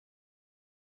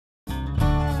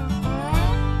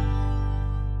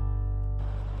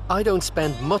I don't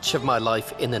spend much of my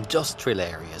life in industrial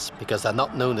areas because they're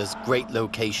not known as great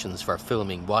locations for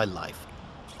filming wildlife.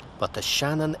 But the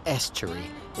Shannon estuary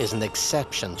is an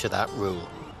exception to that rule.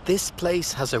 This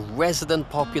place has a resident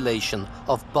population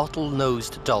of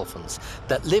bottle-nosed dolphins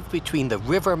that live between the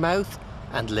river mouth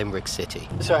and Limerick City.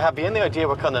 So have you any idea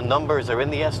what kind of numbers are in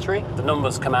the estuary? The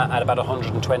numbers come out at about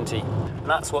 120. And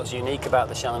that's what's unique about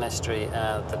the Shannon estuary.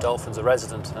 The dolphins are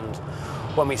resident, and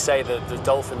when we say that the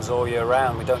dolphins all year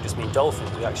round, we don't just mean dolphins,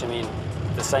 we actually mean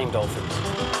the same dolphins.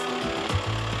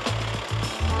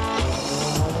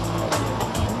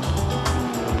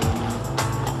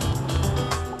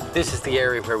 This is the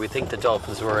area where we think the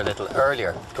dolphins were a little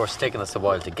earlier. Of course, it's taken us a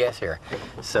while to get here,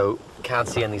 so can't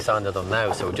see any sign of them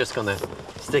now. So we're just going to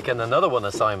stick in another one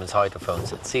of Simon's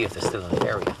hydrophones and see if they're still in the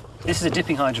area. This is a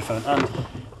dipping hydrophone, and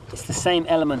it's the same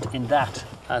element in that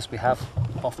as we have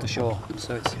off the shore.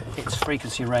 So its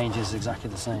frequency range is exactly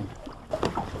the same.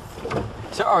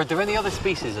 So are there any other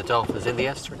species of dolphins in the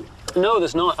estuary? No,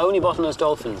 there's not. Only bottlenose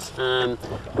dolphins.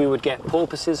 We would get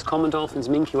porpoises, common dolphins,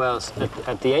 minke whales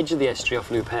at the edge of the estuary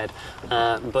off Loop Head,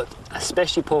 but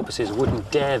especially porpoises wouldn't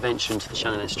dare venture into the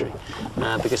Shannon estuary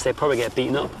because they'd probably get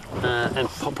beaten up and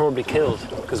probably killed,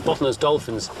 because bottlenose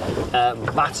dolphins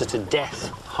batter to death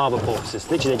harbour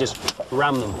porpoises. Literally, they just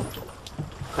ram them.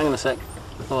 Hang on a sec.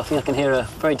 Oh, I think I can hear a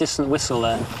very distant whistle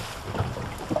there.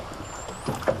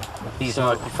 These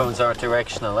microphones aren't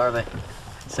directional, are they?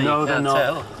 So no, you they're can't not.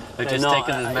 tell. They're just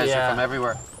taking the measure from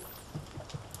everywhere.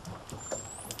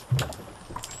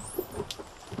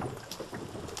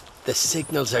 The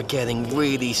signals are getting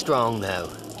really strong now.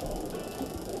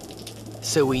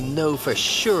 So we know for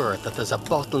sure that there's a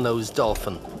bottlenose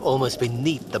dolphin almost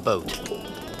beneath the boat.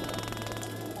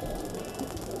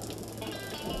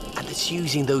 And it's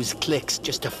using those clicks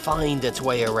just to find its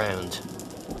way around.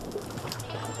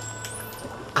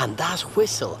 And that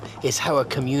whistle is how it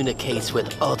communicates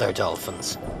with other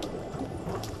dolphins.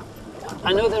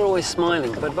 I know they're always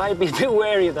smiling, but I'd be a bit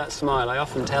wary of that smile. I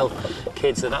often tell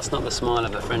kids that that's not the smile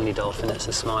of a friendly dolphin, it's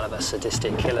the smile of a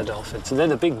sadistic killer dolphin. So they're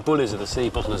the big bullies of the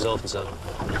sea, bottlenose dolphins are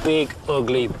big,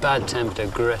 ugly, bad-tempered,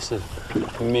 aggressive,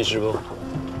 miserable.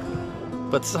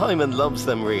 But Simon loves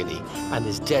them really and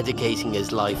is dedicating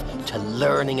his life to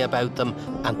learning about them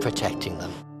and protecting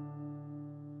them.